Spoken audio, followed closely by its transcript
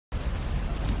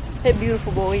Hey,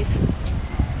 beautiful boys.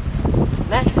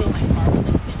 Maxie. Come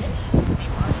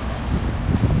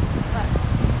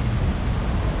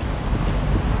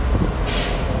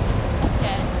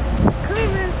here,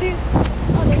 Maxie.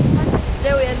 Oh,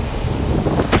 there we are.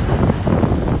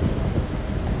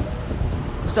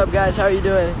 What's up, guys? How are you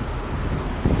doing?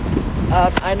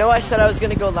 I know I said I was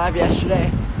going to go live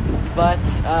yesterday, but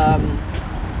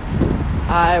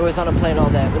I was on a plane all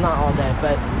day. Well, not all day,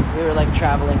 but we were like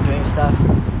traveling, doing stuff.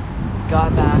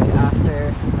 Got back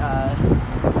after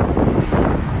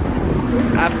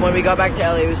when we got back to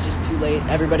LA, it was just too late.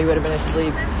 Everybody would have been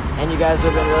asleep, and you guys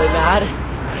would have been really mad.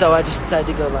 So I just decided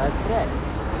to go live today.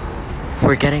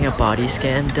 We're getting a body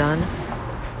scan done.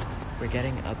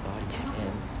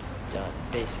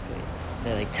 Basically.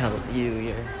 They like tell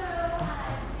you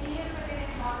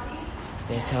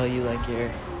they tell you like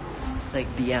your like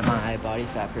BMI, body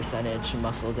fat percentage,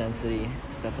 muscle density,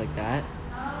 stuff like that.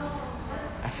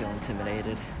 I feel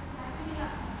intimidated.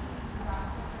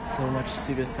 So much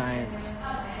pseudoscience.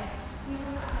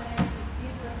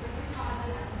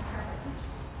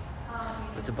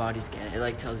 What's a body scan? It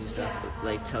like tells you stuff,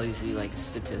 like tells you like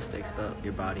statistics about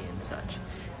your body and such.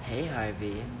 Hey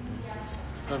Ivy.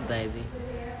 What's up, baby?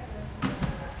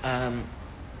 Yeah,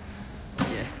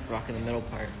 rocking the middle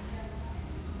part.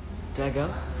 Do I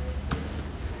go?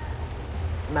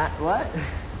 Matt, what?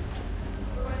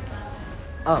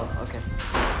 Oh, okay.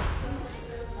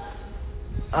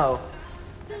 Oh.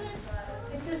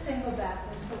 It's a single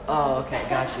bathroom. So Oh, okay,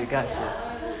 got you.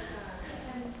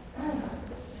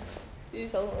 you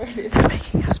tell them where it is. They're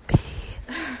making us pee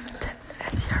to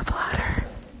empty our bladder.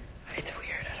 It's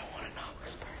weird, I don't want to not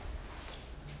whisper.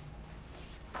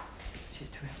 Do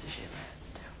we have to shave our heads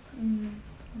too?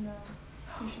 No.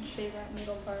 You should shave that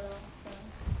middle part off.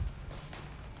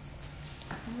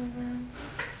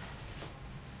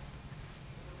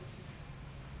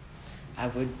 I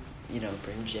would,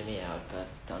 bring Jimmy out, but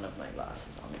don't have my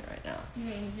glasses on me right now. You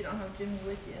mean you don't have Jimmy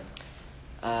with you?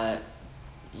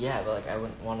 Yeah, but I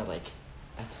wouldn't want to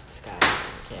that's disguised.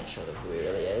 I can't show them who he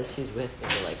really is. He's with me,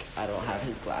 but I don't have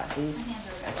his glasses.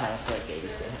 I kind of have to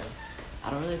babysit him. I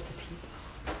don't really have to pee.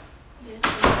 You have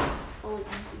a fully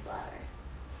empty bladder.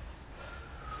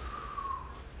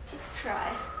 Just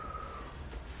try.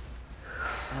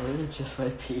 I literally just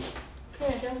went pee.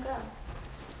 Yeah, don't go.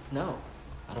 No,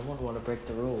 I don't want to break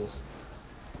the rules.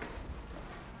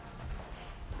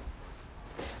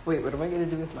 Wait, what am I going to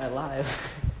do with my live?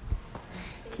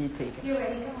 Can you take it? You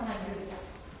ready? Come on. I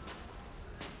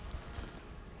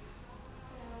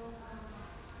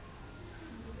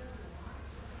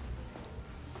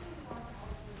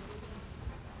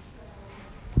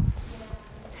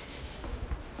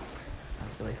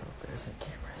really hope there's a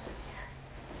cameras in here.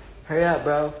 Hurry up,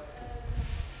 bro.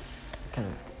 I kind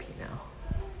of have to pee now.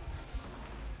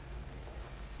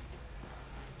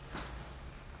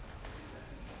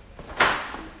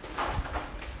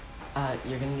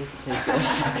 You're gonna need to take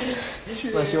this.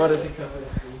 Unless you wanted to cover it.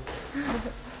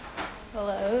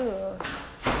 Hello.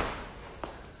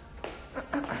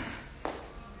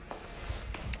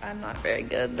 I'm not very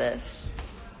good at this.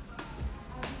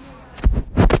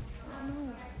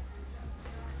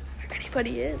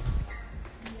 Anybody is.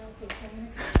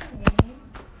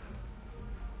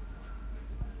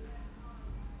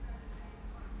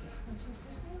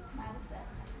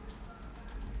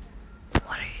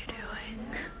 What are you doing?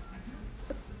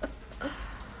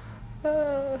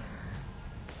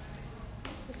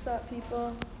 What's up,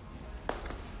 people?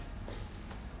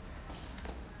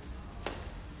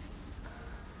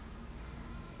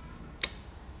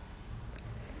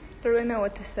 Don't really know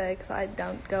what to say because I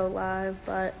don't go live,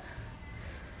 but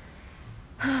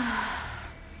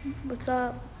what's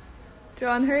up?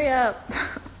 John, hurry up.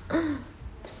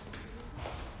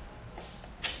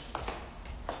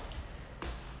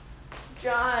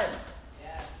 John,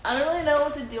 I don't really know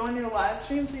what to do on your live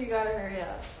stream, so you gotta hurry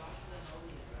up.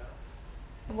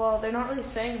 Well, they're not really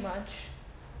saying much.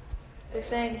 They're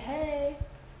saying, hey.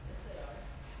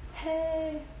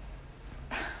 Hey.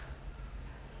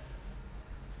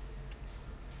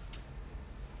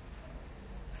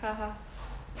 Haha.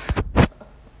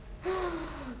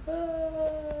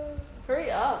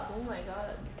 Hurry up. Oh my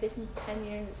god. It takes me 10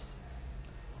 years.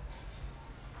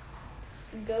 Let's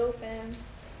go, fam.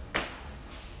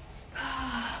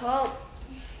 Well,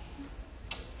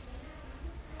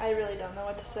 I really don't know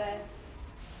what to say.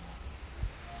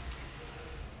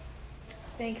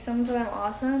 Think someone said I'm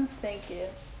awesome? Thank you.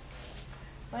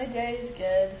 My day is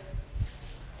good.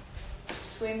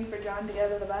 Just waiting for John to go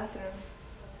to the bathroom.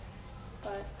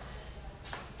 But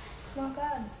it's not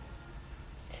bad.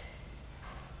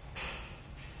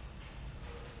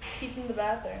 He's in the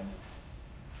bathroom.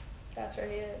 That's where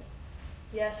he is.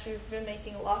 Yes, we've been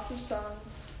making lots of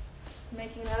songs. We're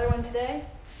making another one today.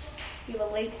 We have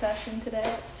a late session today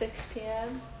at 6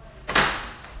 p.m.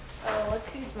 Oh, look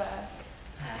who's back.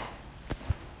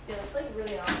 Yeah, it's like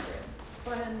really awkward. Let's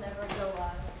go ahead and never go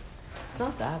live. It's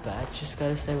not that bad. You just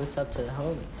gotta say what's up to the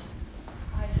homies.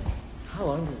 How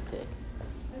long does it take?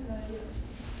 I have no idea.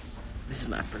 This is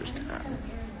my first time.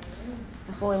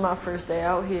 It's only my first day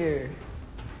out here.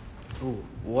 Ooh,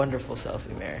 wonderful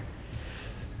selfie mirror.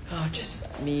 Oh, just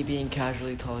me being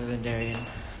casually taller than Darian.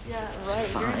 Yeah, It's right.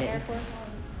 fine. You're in Air Force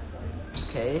Ones.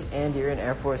 Okay, and you're in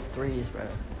Air Force 3s, bro.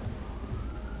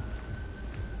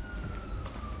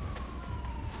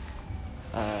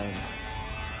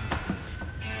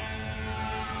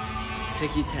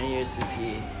 Took you 10 years to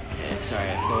pee. Okay, sorry,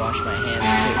 I have to wash my hands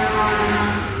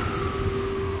too.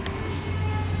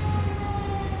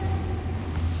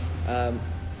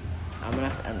 I'm gonna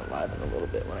have to end the live in a little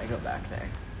bit when I go back there.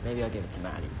 Maybe I'll give it to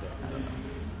Maddie, but I don't know.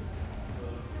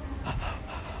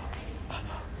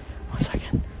 One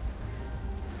second.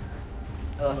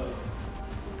 Hello.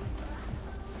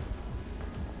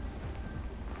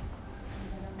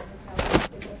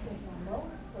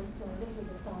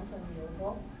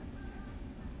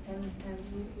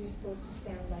 You're supposed to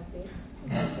stand like this.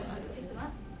 Pick them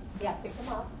up? Yeah, pick them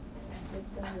up.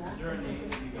 Lift them left. Is there any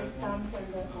you guys thumbs and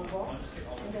then elbow,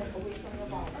 and then away from your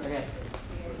body. Okay.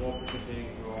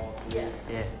 Yeah.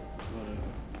 Yeah.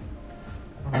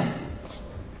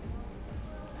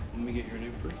 Let me get your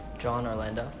name first. John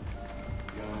Orlando.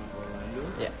 John Orlando.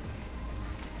 Yeah.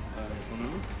 Phone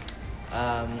number?